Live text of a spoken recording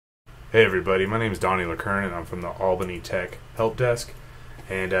Hey everybody, my name is Donnie LeCurn and I'm from the Albany Tech Help Desk,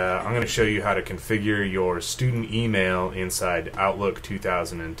 and I'm going to show you how to configure your student email inside Outlook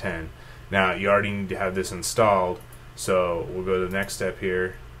 2010. Now you already need to have this installed, so we'll go to the next step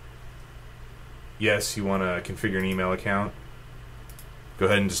here. Yes, you want to configure an email account. Go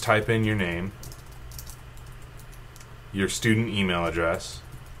ahead and just type in your name, your student email address,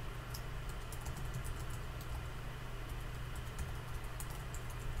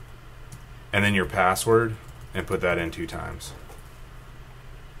 and then your password, and put that in 2 times.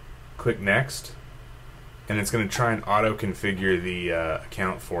 Click next, and it's going to try and auto configure the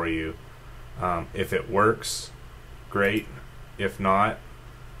account for you. If it works, great. If not,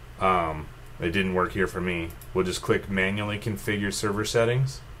 it didn't work here for me. We'll just click manually configure server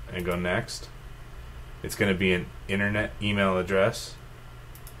settings and go next. It's going to be an internet email address.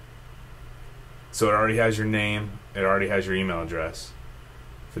 So it already has your name, it already has your email address.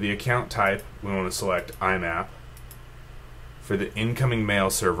 For the account type, we want to select IMAP. For the incoming mail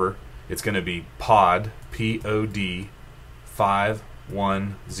server, it's going to be pod, P-O-D,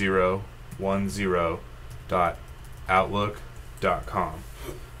 51010.outlook.com.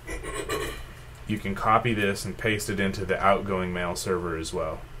 You can copy this and paste it into the outgoing mail server as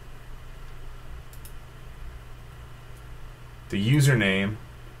well. The username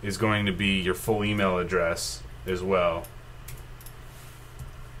is going to be your full email address as well.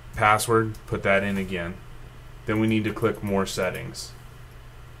 Password, put that in again. Then we need to click more settings.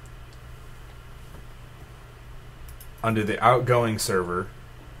 Under the outgoing server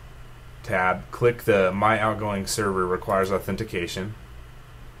tab, click the My Outgoing Server Requires Authentication.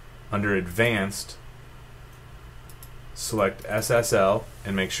 Under Advanced, select SSL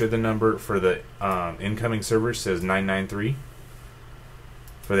and make sure the number for the incoming server says 993.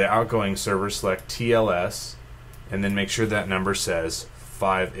 For the outgoing server, select TLS and then make sure that number says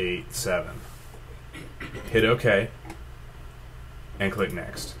 587. Hit OK and click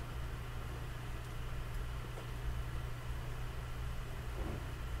Next.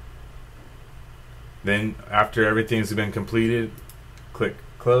 Then after everything's been completed, click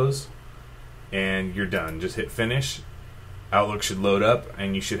Close and you're done. Just hit Finish. Outlook should load up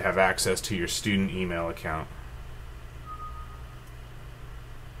and you should have access to your student email account.